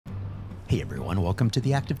Hey everyone, welcome to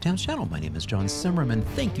the Active Towns channel. My name is John Simmerman.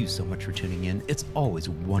 Thank you so much for tuning in. It's always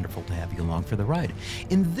wonderful to have you along for the ride.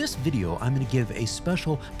 In this video, I'm going to give a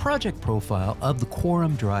special project profile of the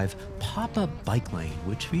Quorum Drive pop-up bike lane,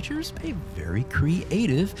 which features a very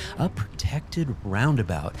creative, protected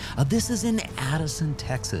roundabout. This is in Addison,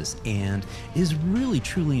 Texas, and is really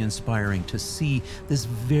truly inspiring to see this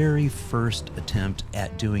very first attempt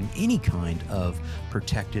at doing any kind of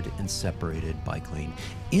protected and separated bike lane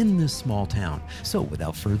in this small town. So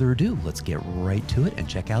without further ado, let's get right to it and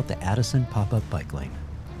check out the Addison pop-up bike lane.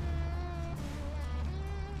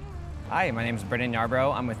 Hi, my name is Brendan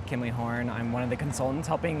Yarbrough. I'm with Kimley Horn. I'm one of the consultants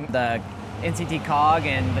helping the NCT COG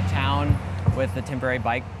and the town with the temporary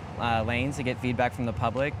bike lanes to get feedback from the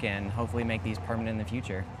public and hopefully make these permanent in the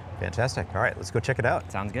future. Fantastic. All right, let's go check it out.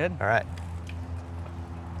 Sounds good. All right.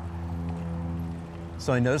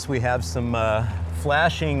 So I noticed we have some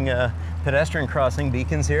flashing pedestrian crossing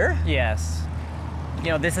beacons here. Yes. You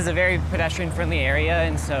know, this is a very pedestrian-friendly area,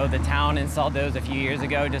 and so the town installed those a few years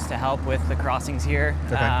ago just to help with the crossings here.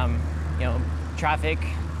 Okay. You know, traffic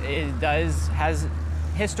has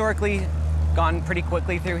historically gone pretty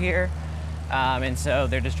quickly through here, and so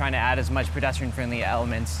they're just trying to add as much pedestrian-friendly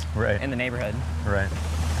elements in the neighborhood. Right.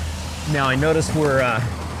 Now I notice we're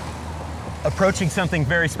approaching something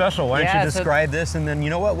very special. Why don't you describe this, and then you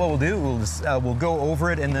know what we'll do? We'll just we'll go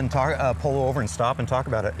over it and then talk, pull over and stop and talk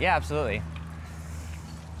about it. Yeah, absolutely.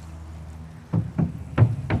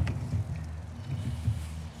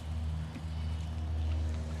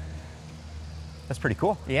 That's pretty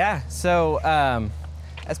cool. Yeah. So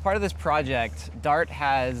as part of this project, DART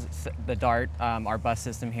has our bus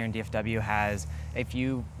system here in DFW has a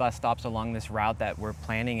few bus stops along this route that we're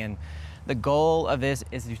planning, and the goal of this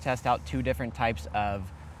is to test out two different types of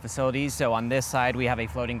facilities. So on this side, we have a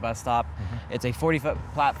floating bus stop. It's a 40-foot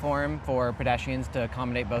platform for pedestrians to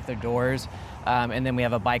accommodate both their doors. And then we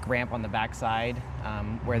have a bike ramp on the back side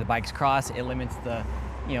where the bikes cross. It limits the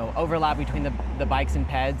overlap between the bikes and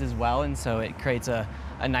peds as well. And so it creates a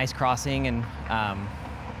nice crossing and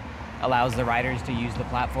allows the riders to use the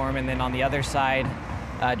platform. And then on the other side,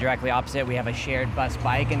 directly opposite, we have a shared bus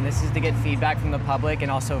bike. And this is to get feedback from the public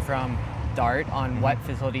and also from DART on what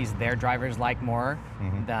facilities their drivers like more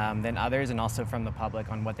than others, and also from the public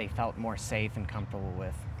on what they felt more safe and comfortable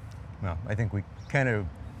with. Well, I think we kind of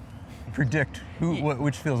predict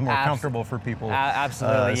which feels more comfortable for people.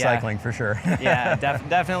 Absolutely, cycling for sure. Yeah,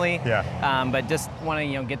 definitely. Yeah. But just want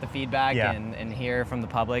to get the feedback and hear from the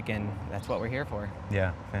public, and that's what we're here for.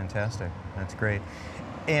 Yeah, fantastic. That's great.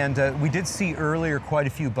 And we did see earlier quite a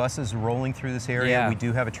few buses rolling through this area. Yeah. We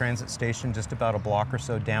do have a transit station just about a block or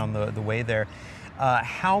so down the way there.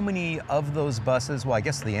 How many of those buses, well, I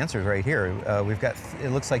guess the answer is right here. We've got, it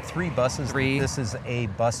looks like 3 buses. 3. This is a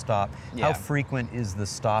bus stop. Yeah. How frequent is the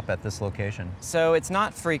stop at this location? So it's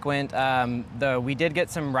not frequent, though we did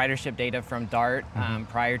get some ridership data from DART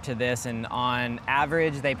prior to this, and on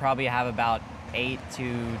average, they probably have about 8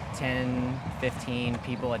 to 10, 15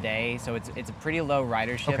 people a day. So it's a pretty low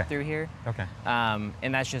ridership through here. Okay.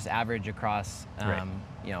 And that's just average across,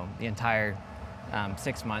 the entire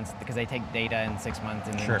 6 months, because they take data in 6 months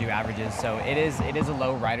and then do averages. So it is a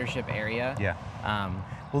low ridership area. Yeah.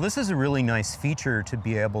 Well, this is a really nice feature to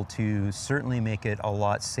be able to certainly make it a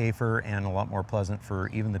lot safer and a lot more pleasant for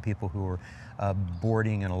even the people who are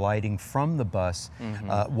boarding and alighting from the bus,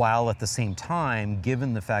 while at the same time,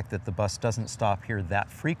 given the fact that the bus doesn't stop here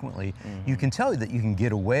that frequently, you can tell that you can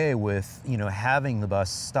get away with having the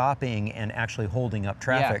bus stopping and actually holding up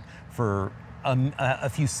traffic for a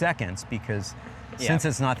few seconds, because since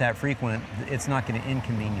it's not that frequent, it's not going to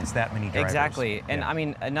inconvenience that many drivers. Exactly. And I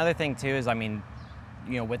mean, another thing too is,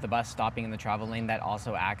 with the bus stopping in the travel lane, that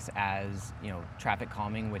also acts as, traffic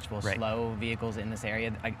calming, which will slow vehicles in this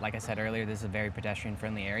area. Like I said earlier, this is a very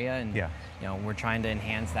pedestrian-friendly area, and we're trying to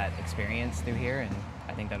enhance that experience through here, and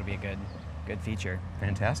I think that'll be a good feature.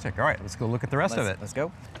 Fantastic. All right, let's go look at the rest of it. Let's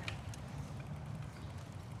go.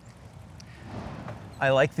 I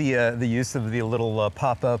like the use of the little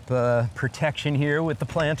pop-up protection here with the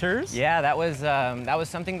planters. Yeah, that was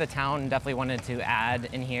something the town definitely wanted to add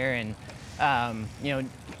in here, and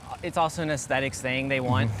it's also an aesthetics thing they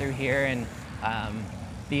want through here, and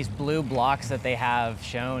these blue blocks that they have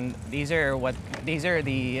shown, they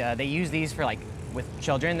use these for with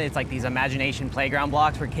children. It's like these imagination playground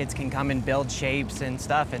blocks where kids can come and build shapes and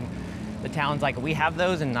stuff, and the town's like, we have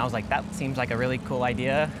those, and I was like, that seems like a really cool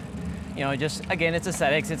idea. Just again, it's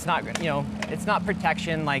aesthetics. It's not, it's not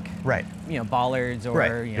protection like bollards or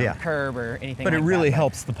curb or anything. But like it really that.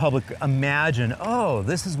 helps the public imagine. Oh,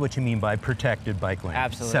 this is what you mean by protected bike lane.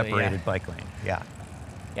 Absolutely, separated bike lane. Yeah.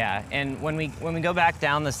 Yeah, and when we go back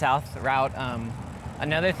down the south route,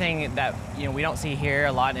 another thing that we don't see here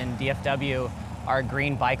a lot in DFW are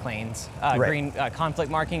green bike lanes, green conflict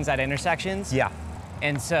markings at intersections. Yeah.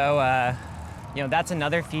 And so that's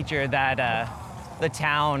another feature that the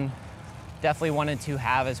town definitely wanted to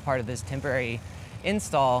have as part of this temporary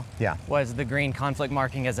install. Yeah. Was the green conflict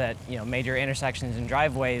marking as at major intersections and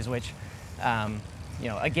driveways, which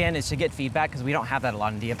again is to get feedback because we don't have that a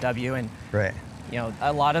lot in DFW, and right.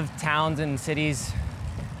 A lot of towns and cities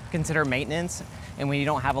consider maintenance, and when you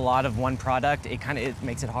don't have a lot of one product, it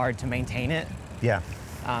makes it hard to maintain it. Yeah.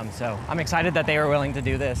 So I'm excited that they were willing to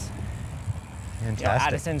do this. Fantastic.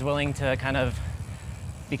 Addison's willing to kind of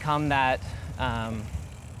become that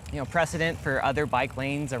precedent for other bike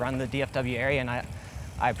lanes around the DFW area, and I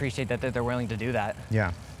appreciate that they're willing to do that.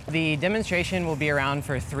 Yeah. The demonstration will be around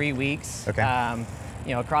for 3 weeks. Okay.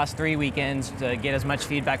 Across 3 weekends to get as much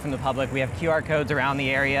feedback from the public. We have QR codes around the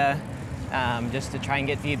area just to try and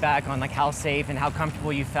get feedback on like how safe and how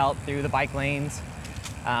comfortable you felt through the bike lanes.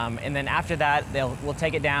 And then after that, we'll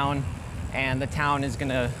take it down, and the town is going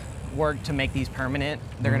to work to make these permanent.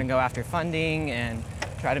 They're going to go after funding and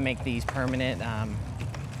try to make these permanent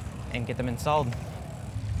and get them installed.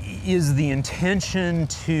 Is the intention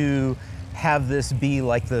to have this be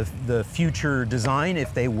like the future design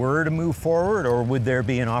if they were to move forward, or would there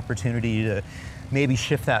be an opportunity to maybe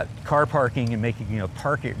shift that car parking and make it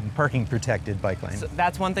parking protected bike lane? So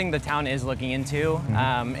that's one thing the town is looking into,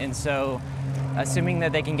 and so assuming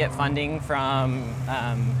that they can get funding from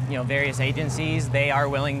various agencies, they are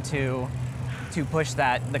willing to push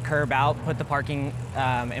the curb out, put the parking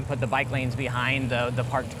and put the bike lanes behind the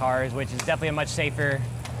parked cars, which is definitely a much safer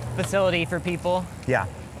facility for people. Yeah.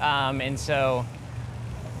 And so,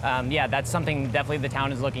 that's something definitely the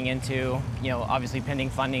town is looking into, obviously pending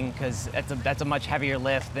funding, because that's a much heavier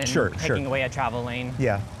lift than taking away a travel lane.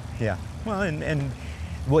 Yeah, yeah. Well, and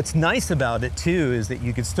what's nice about it too is that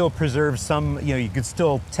you could still preserve you could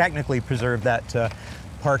still technically preserve that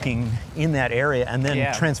parking in that area and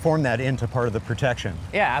then transform that into part of the protection.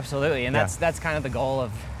 Yeah, absolutely. And that's kind of the goal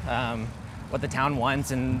of what the town wants,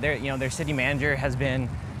 and their city manager has been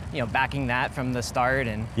backing that from the start,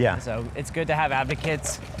 and so it's good to have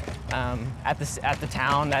advocates at the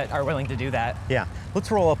town that are willing to do that. Yeah.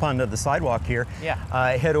 Let's roll up onto the sidewalk here. Yeah.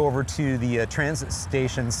 Head over to the transit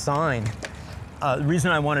station sign. The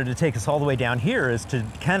reason I wanted to take us all the way down here is to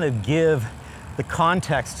kind of give the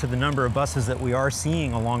context to the number of buses that we are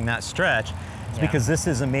seeing along that stretch. It's because this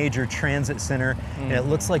is a major transit center, and it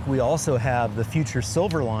looks like we also have the future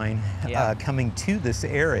Silver Line coming to this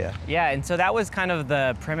area. Yeah, and so that was kind of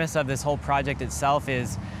the premise of this whole project itself,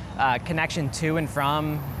 is connection to and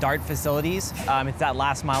from DART facilities. It's that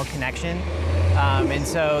last mile connection. And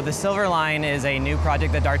so the Silver Line is a new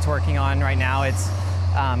project that DART's working on right now.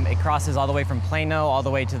 It crosses all the way from Plano all the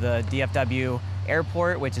way to the DFW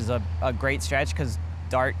airport, which is a great stretch because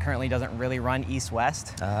DART currently doesn't really run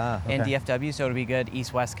east-west in DFW, so it'll be a good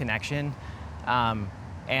east-west connection.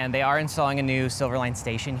 And they are installing a new Silver Line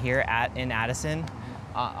station here in Addison,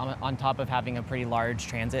 on top of having a pretty large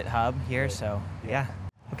transit hub here, so yeah.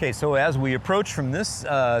 Okay, so as we approach from this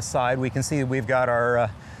side, we can see that we've got our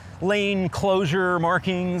lane closure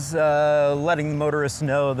markings, letting the motorists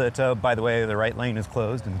know that, by the way, the right lane is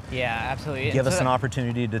closed, and absolutely. Give us an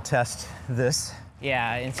opportunity to test this.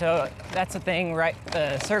 Yeah, and so that's the thing, right?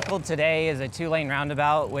 The circled today is a 2-lane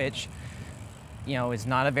roundabout, which, is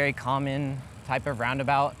not a very common type of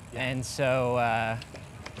roundabout, and so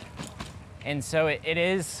it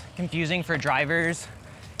is confusing for drivers,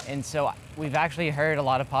 and so we've actually heard a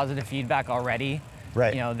lot of positive feedback already.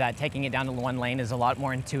 Right. That taking it down to 1 lane is a lot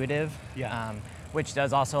more intuitive, which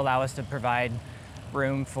does also allow us to provide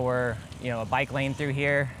room for, a bike lane through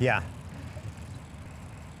here. Yeah.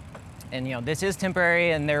 And this is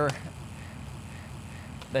temporary, and the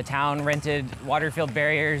town rented water-filled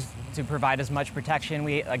barriers to provide as much protection.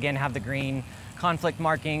 We again have the green conflict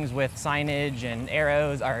markings with signage and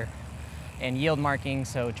arrows and yield markings,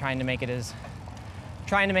 so trying to make it as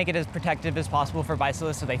protective as possible for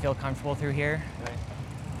bicyclists so they feel comfortable through here. Right.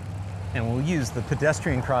 And we'll use the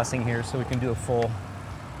pedestrian crossing here so we can do a full.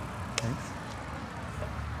 Thanks.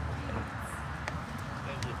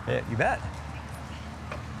 Yeah, you bet.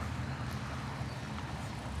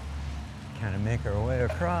 Kind of make our way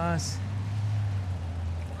across.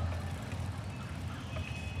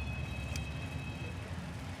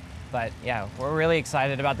 But yeah, we're really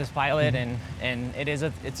excited about this pilot, and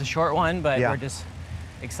it's a short one, but we're just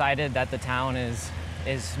excited that the town is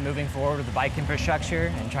moving forward with the bike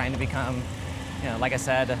infrastructure and trying to become, like I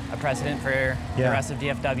said, a precedent for the rest of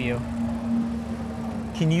DFW.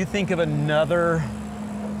 Can you think of another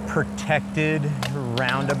protected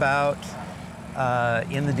roundabout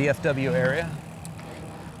in the DFW area?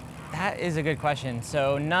 That is a good question.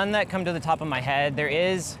 So none that come to the top of my head. There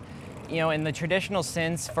is, in the traditional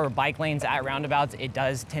sense for bike lanes at roundabouts, it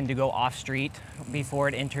does tend to go off street before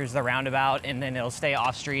it enters the roundabout, and then it'll stay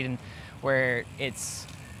off street, and where it's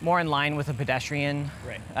more in line with a pedestrian.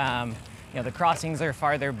 Right. The crossings are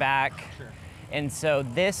farther back. Sure. And so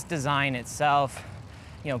this design itself,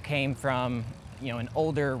 came from, an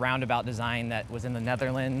older roundabout design that was in the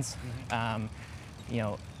Netherlands.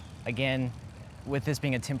 Mm-hmm. Again, with this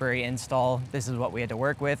being a temporary install, this is what we had to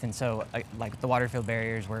work with, and so like the water field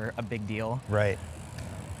barriers were a big deal. Right.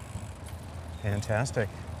 Fantastic.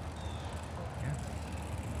 Yeah.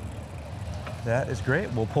 That is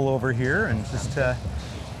great. We'll pull over here and just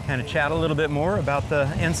kind of chat a little bit more about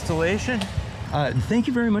the installation. Thank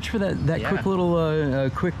you very much for that quick little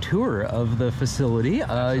quick tour of the facility.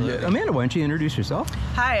 Amanda, why don't you introduce yourself?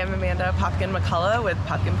 Hi, I'm Amanda Popkin-McCullough with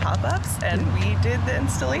Popkin Pop-Ups, and we did the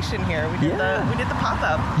installation here. We did the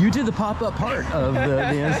pop-up. You did the pop-up part of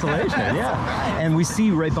the installation, yeah. And we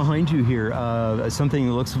see right behind you here something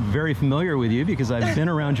that looks very familiar with you because I've been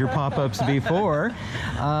around your pop-ups before.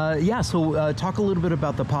 So talk a little bit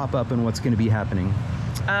about the pop-up and what's going to be happening.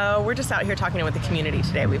 We're just out here talking with the community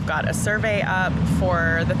today. We've got a survey up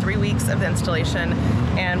for the 3 weeks of the installation,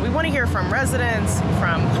 and we want to hear from residents,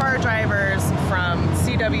 from car drivers, from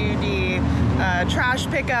CWD, trash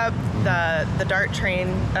pickup, the DART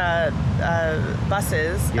train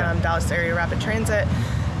buses, Dallas Area Rapid Transit,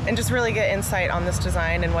 and just really get insight on this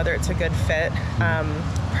design and whether it's a good fit.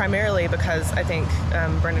 Primarily because I think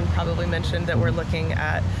Brendan probably mentioned that we're looking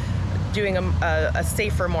at doing a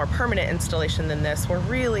safer, more permanent installation than this. We're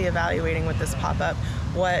really evaluating with this pop-up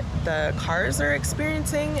what the cars are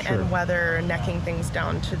experiencing and whether necking things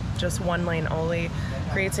down to just one lane only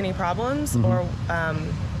creates any problems, or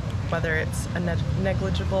whether it's a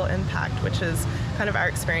negligible impact, which is kind of our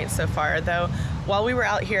experience so far. Though while we were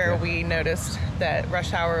out here, we noticed that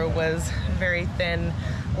rush hour was very thin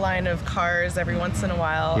line of cars every once in a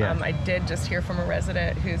while. I did just hear from a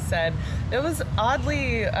resident who said it was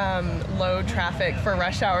oddly low traffic for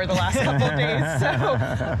rush hour the last couple of days. So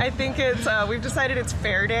I think it's we've decided it's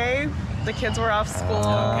fair day. The kids were off school.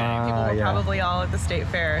 People were probably all at the state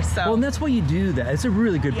fair. So well, and that's why you do that. It's a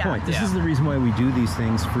really good point. This is the reason why we do these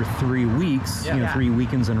things for 3 weeks, 3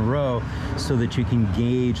 weekends in a row, so that you can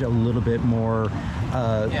gauge a little bit more,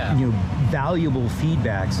 valuable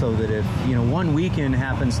feedback. So that if one weekend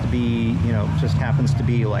happens to be, just happens to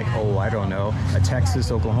be like, I don't know, a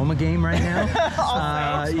Texas-Oklahoma game right now.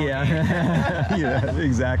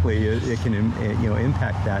 Exactly. It can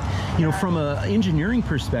impact that. From an engineering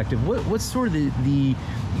perspective, what's sort of the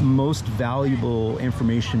most valuable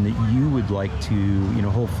information that you would like to,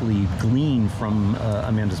 hopefully glean from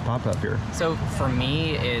Amanda's pop-up here? So for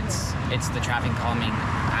me, it's the traffic calming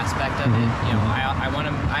aspect of it.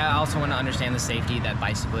 I also want to understand the safety that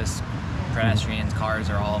bicyclists, pedestrians, cars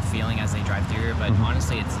are all feeling as they drive through. But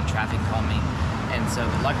honestly, it's the traffic calming. And so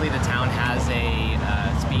luckily the town has a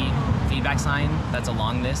speed feedback sign that's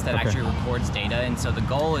along this that actually records data, and so the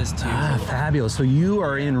goal is to... fabulous. So you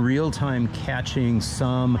are in real time catching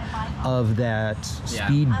some of that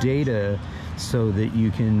speed data so that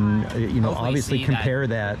you can, obviously compare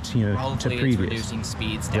that, to previous. It's reducing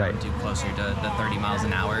speeds down to closer to the 30 miles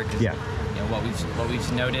an hour. What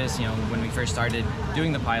we've noticed, when we first started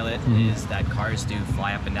doing the pilot, is that cars do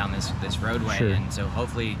fly up and down this roadway, and so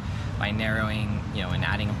hopefully by narrowing, and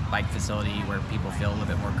adding a bike facility where people feel a little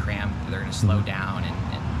bit more cramped, they're going to slow down and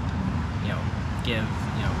give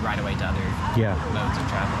right away to other modes of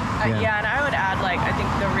travel. And I would add, I think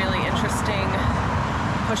the really interesting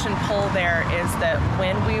push and pull there is that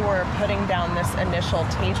when we were putting down this initial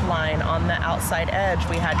tape line on the outside edge,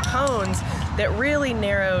 we had cones that really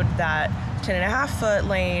narrowed that 10.5-foot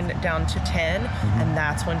lane down to 10, and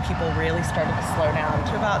that's when people really started to slow down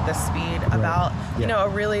to about this speed, about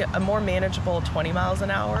a more manageable 20 miles an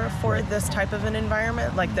hour for this type of an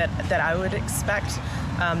environment, that I would expect.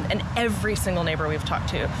 And every single neighbor we've talked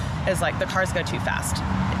to is like, the cars go too fast.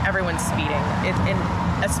 Everyone's speeding,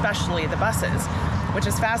 and especially the buses, which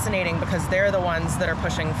is fascinating because they're the ones that are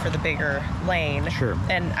pushing for the bigger lane.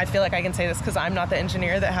 And I feel like I can say this because I'm not the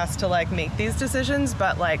engineer that has to make these decisions,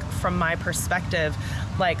 but from my perspective,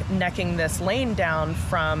 necking this lane down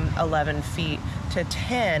from 11 feet to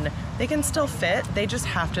 10, they can still fit. They just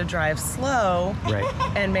have to drive slow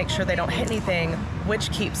and make sure they don't hit anything,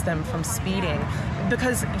 which keeps them from speeding.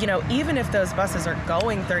 Because, you know, even if those buses are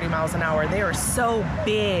going 30 miles an hour, they are so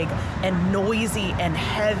big and noisy and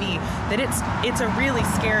heavy that it's a really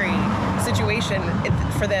scary situation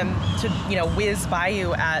for them to, you know, whiz by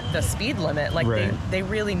you at the speed limit. Like they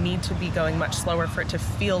really need to be going much slower for it to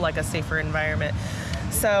feel like a safer environment.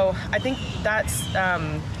 So I think that's,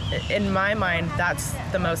 in my mind, that's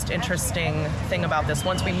the most interesting thing about this.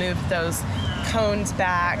 Once we moved those cones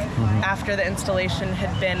back after the installation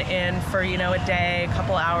had been in for, you know, a day, a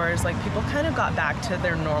couple hours, like people kind of got back to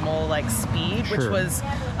their normal like speed, which was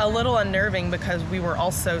a little unnerving because we were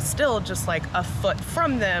also still just like a foot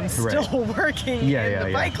from them, still working in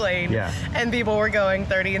the bike lane, and people were going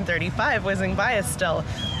 30 and 35 whizzing by us still.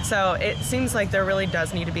 So it seems like there really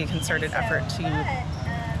does need to be a concerted effort to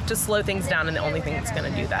slow things down, and the only thing that's going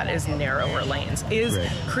to do that is narrower lanes, is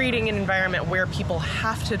creating an environment where people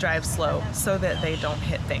have to drive slow so that they don't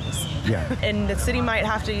hit things. And the city might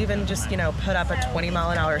have to even just, you know, put up a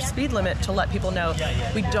 20-mile-an-hour speed limit to let people know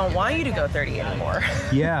we don't want you to go 30 anymore.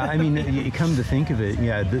 I mean, you come to think of it,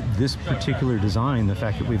 this particular design, the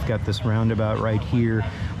fact that we've got this roundabout right here,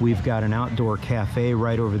 we've got an outdoor cafe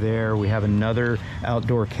right over there, we have another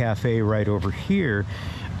outdoor cafe right over here.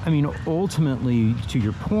 I mean, ultimately, to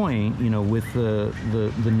your point, you know, with the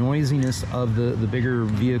noisiness of the bigger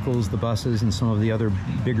vehicles, the buses, and some of the other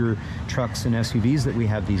bigger trucks and SUVs that we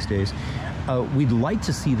have these days, we'd like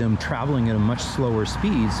to see them traveling at a much slower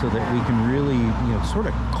speed so that we can really, you know, sort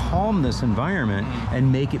of calm this environment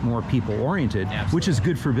and make it more people-oriented, which is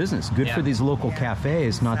good for business, good for these local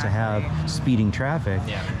cafes not to have speeding traffic.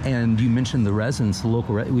 And you mentioned the residents, the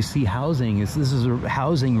local, we see housing, this is a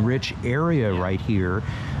housing-rich area right here.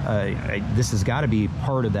 This has got to be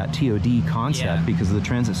part of that TOD concept because the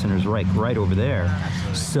transit center is right over there.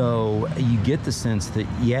 So you get the sense that,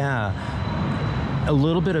 a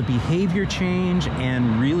little bit of behavior change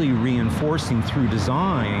and really reinforcing through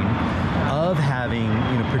design of having,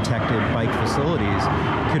 you know, protected bike facilities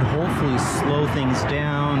could hopefully slow things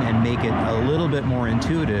down and make it a little bit more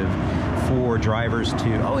intuitive for drivers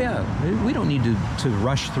to, we don't need to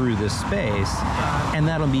rush through this space, and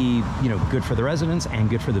that'll be, you know, good for the residents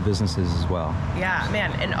and good for the businesses as well. Yeah,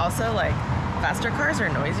 man, and also like faster cars are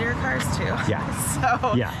noisier cars too.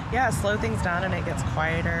 So slow things down and it gets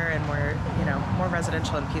quieter and more, you know, more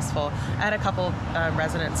residential and peaceful. I had a couple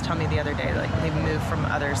residents tell me the other day, like they moved from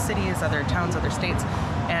other cities, other towns, other states,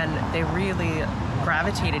 and they really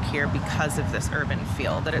gravitated here because of this urban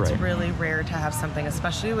feel, that it's really rare to have something,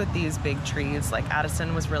 especially with these big trees. Like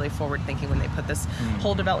Addison was really forward thinking when they put this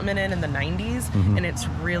whole development in the 90s, and it's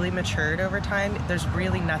really matured over time. There's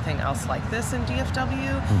really nothing else like this in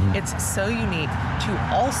DFW. It's so unique to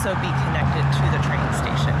also be connected to the train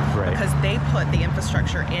station because they put the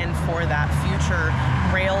infrastructure in for that future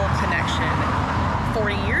rail connection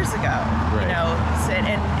 40 years ago, you know,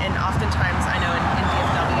 and oftentimes I know in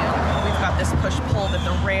DFW we've got this push-pull that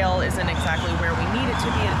the rail isn't exactly where we need it to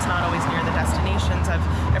be, and it's not always near the destinations.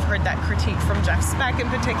 I've heard that critique from Jeff Speck in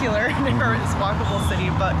particular in this walkable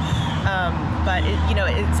city, but it, you know,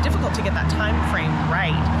 it's difficult to get that time frame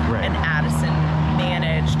right. And Addison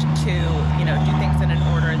managed to, you know, do things in an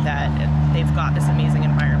order that they've got this amazing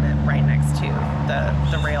environment right next to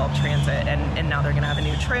the rail transit, and now they're going to have a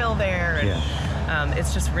new trail there. And,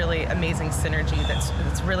 it's just really amazing synergy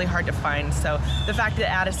that's really hard to find. So the fact that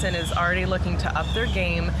Addison is already looking to up their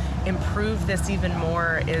game, improve this even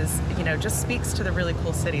more, is, you know, just speaks to the really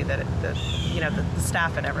cool city that you know, the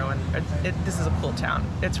staff and everyone. This is a cool town.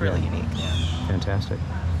 It's really unique. Fantastic.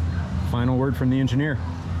 Final word from the engineer.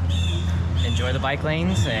 Enjoy the bike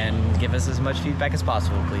lanes and give us as much feedback as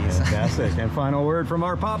possible, please. Fantastic. And final word from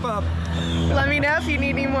our pop-up. Let me know if you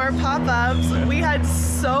need any more pop-ups. We had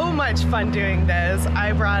so much fun doing this.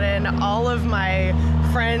 I brought in all of my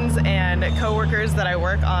friends and coworkers that I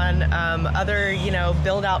work on other, you know,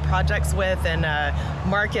 build-out projects with, and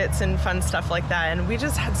markets and fun stuff like that. And we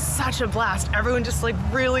just had such a blast. Everyone just like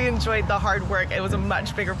really enjoyed the hard work. It was a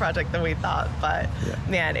much bigger project than we thought, but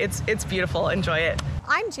man, it's beautiful. Enjoy it.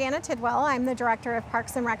 I'm Janet Tidwell. I'm the Director of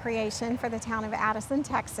Parks and Recreation for the town of Addison,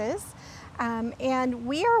 Texas. And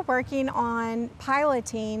we are working on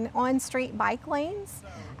piloting on-street bike lanes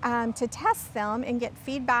to test them and get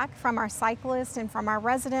feedback from our cyclists and from our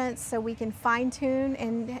residents so we can fine-tune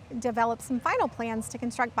and develop some final plans to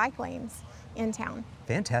construct bike lanes. in town.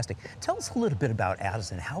 Fantastic. Tell us a little bit about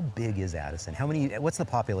Addison. How big is Addison? What's the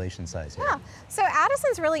population size here? Yeah, so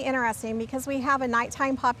Addison's really interesting because we have a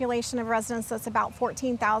nighttime population of residents that's about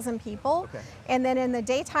 14,000 people. Okay. And then in the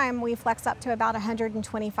daytime, we flex up to about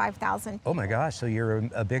 125,000. Oh my gosh, so you're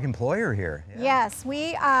a big employer here. Yeah. Yes,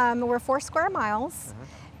 we're 4 square miles,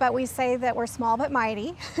 but we say that we're small but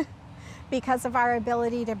mighty because of our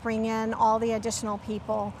ability to bring in all the additional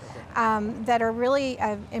people that are really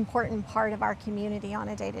an important part of our community on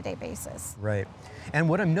a day-to-day basis. Right. And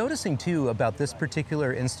what I'm noticing too about this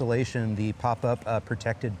particular installation, the pop-up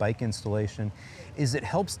protected bike installation, is it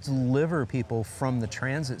helps deliver people from the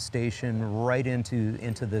transit station right into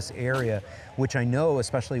this area, which I know,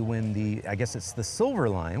 especially when I guess it's the Silver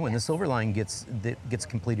Line, when the Silver Line gets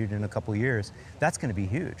completed in a couple years, that's going to be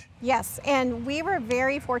huge. Yes, and we were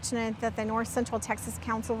very fortunate that the North Central Texas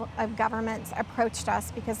Council of Governments approached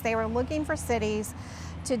us because they were looking for cities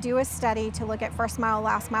to do a study to look at first mile,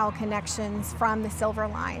 last mile connections from the Silver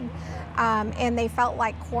Line. And they felt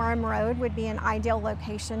like Quorum Road would be an ideal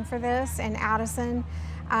location for this in Addison.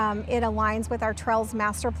 It aligns with our Trails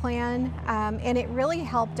Master Plan, and it really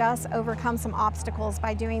helped us overcome some obstacles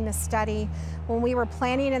by doing this study. When we were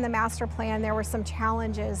planning in the master plan, there were some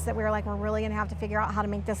challenges that we were like, we're really gonna have to figure out how to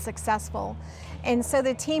make this successful. And so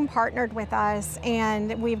the team partnered with us,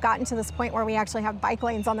 and we've gotten to this point where we actually have bike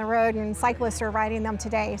lanes on the road and cyclists are riding them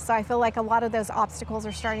today. So I feel like a lot of those obstacles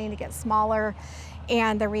are starting to get smaller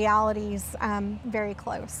and the reality's very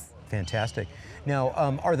close. Fantastic. Now,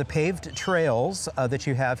 are the paved trails that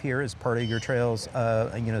you have here as part of your trails,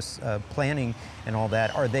 planning and all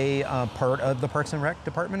that, are they part of the Parks and Rec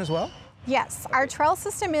department as well? Yes, our trail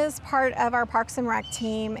system is part of our Parks and Rec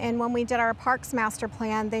team, and when we did our Parks Master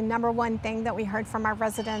Plan, the #1 thing that we heard from our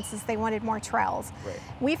residents is they wanted more trails. Right.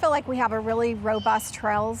 We feel like we have a really robust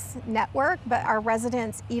trails network, but our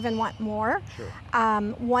residents even want more. Sure.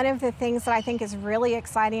 One of the things that I think is really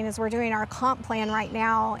exciting is we're doing our comp plan right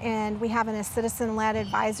now, and we have a citizen-led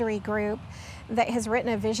advisory group that has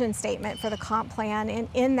written a vision statement for the comp plan, and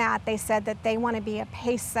in that they said that they want to be a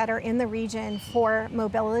pace setter in the region for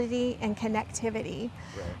mobility and connectivity.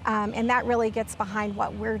 Right. And that really gets behind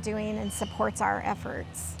what we're doing and supports our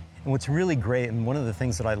efforts. And what's really great, and one of the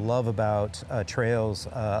things that I love about trails,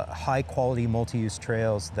 high quality multi-use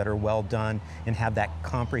trails that are well done and have that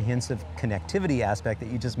comprehensive connectivity aspect that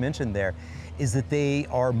you just mentioned there, is that they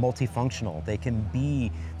are multifunctional. They can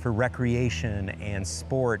be for recreation and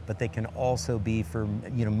sport, but they can also be for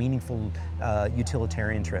meaningful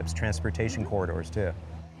utilitarian trips, transportation corridors too.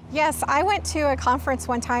 Yes, I went to a conference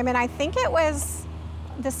one time, and I think it was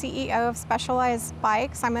the CEO of Specialized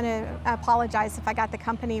Bikes. I'm going to apologize if I got the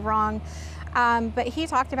company wrong. But he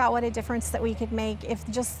talked about what a difference that we could make if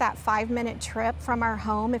just that 5-minute trip from our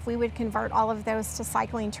home, if we would convert all of those to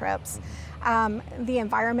cycling trips. The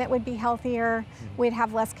environment would be healthier, we'd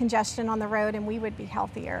have less congestion on the road, and we would be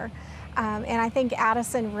healthier. And I think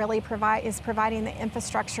Addison really is providing the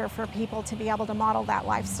infrastructure for people to be able to model that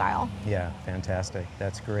lifestyle. Yeah, fantastic.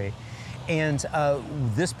 That's great. And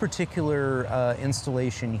this particular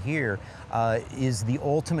installation here is the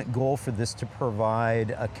ultimate goal for this to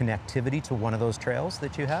provide a connectivity to one of those trails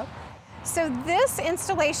that you have? So this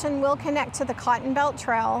installation will connect to the Cotton Belt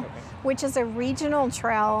Trail, which is a regional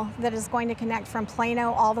trail that is going to connect from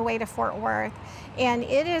Plano all the way to Fort Worth. And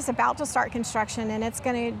it is about to start construction, and it's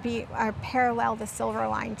going to be parallel the Silver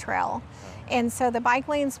Line Trail. And so the bike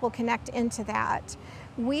lanes will connect into that.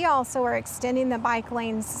 We also are extending the bike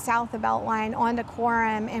lanes south of Beltline onto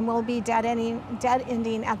Quorum, and we'll be dead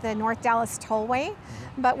ending at the North Dallas Tollway.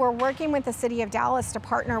 But we're working with the city of Dallas to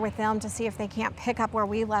partner with them to see if they can't pick up where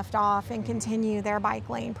we left off and continue their bike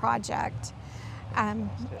lane project. And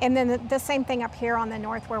then the same thing up here on the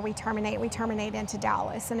north where we terminate into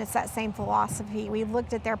Dallas, and it's that same philosophy. We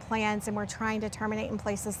looked at their plans and we're trying to terminate in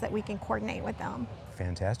places that we can coordinate with them.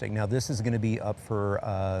 Fantastic. Now this is going to be up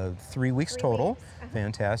for 3 weeks total.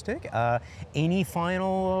 Fantastic. Any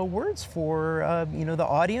final words for the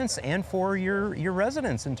audience and for your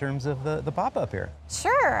residents in terms of the pop-up here?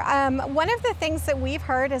 Sure. One of the things that we've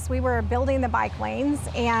heard as we were building the bike lanes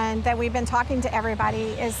and that we've been talking to everybody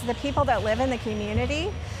is the people that live in the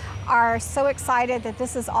community are so excited that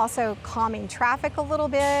this is also calming traffic a little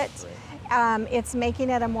bit. It's making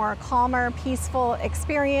it a more calmer, peaceful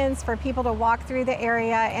experience for people to walk through the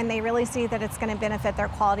area, and they really see that it's going to benefit their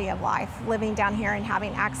quality of life living down here and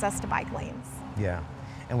having access to bike lanes. Yeah.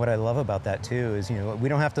 And what I love about that too is, we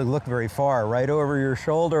don't have to look very far. Right over your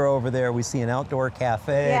shoulder over there, we see an outdoor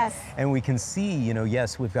cafe. Yes. And we can see,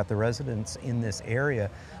 yes, we've got the residents in this area,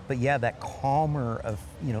 But yeah, that calmer of,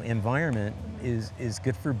 environment is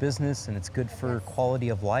good for business, and it's good for quality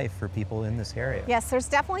of life for people in this area. Yes, there's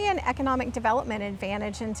definitely an economic development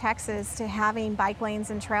advantage in Texas to having bike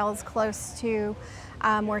lanes and trails close to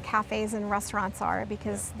where cafes and restaurants are,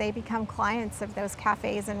 because they become clients of those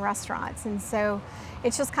cafes and restaurants. And so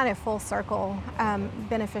it's just kind of full circle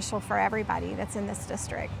beneficial for everybody that's in this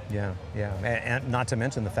district. Yeah, yeah. And not to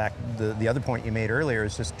mention the fact, the other point you made earlier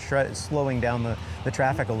is just slowing down the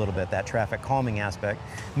traffic a little bit. That traffic calming aspect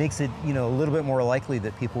makes it, a little bit more likely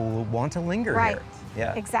that people will want to linger here.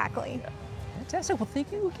 Yeah. Exactly. Yeah. Fantastic. Well,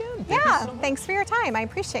 thank you again. Thanks for your time. I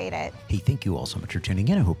appreciate it. Hey, thank you all so much for tuning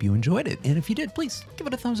in. I hope you enjoyed it. And if you did, please give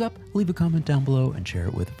it a thumbs up, leave a comment down below, and share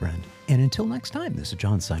it with a friend. And until next time, this is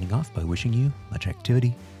John signing off by wishing you much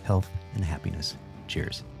activity, health, and happiness.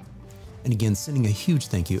 Cheers. And again, sending a huge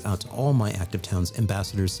thank you out to all my Active Towns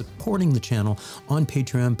ambassadors supporting the channel on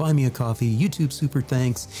Patreon, Buy Me a Coffee, YouTube Super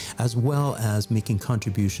Thanks, as well as making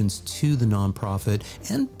contributions to the nonprofit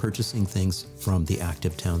and purchasing things from the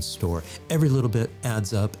Active Towns store. Every little bit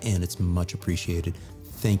adds up, and it's much appreciated.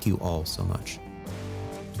 Thank you all so much.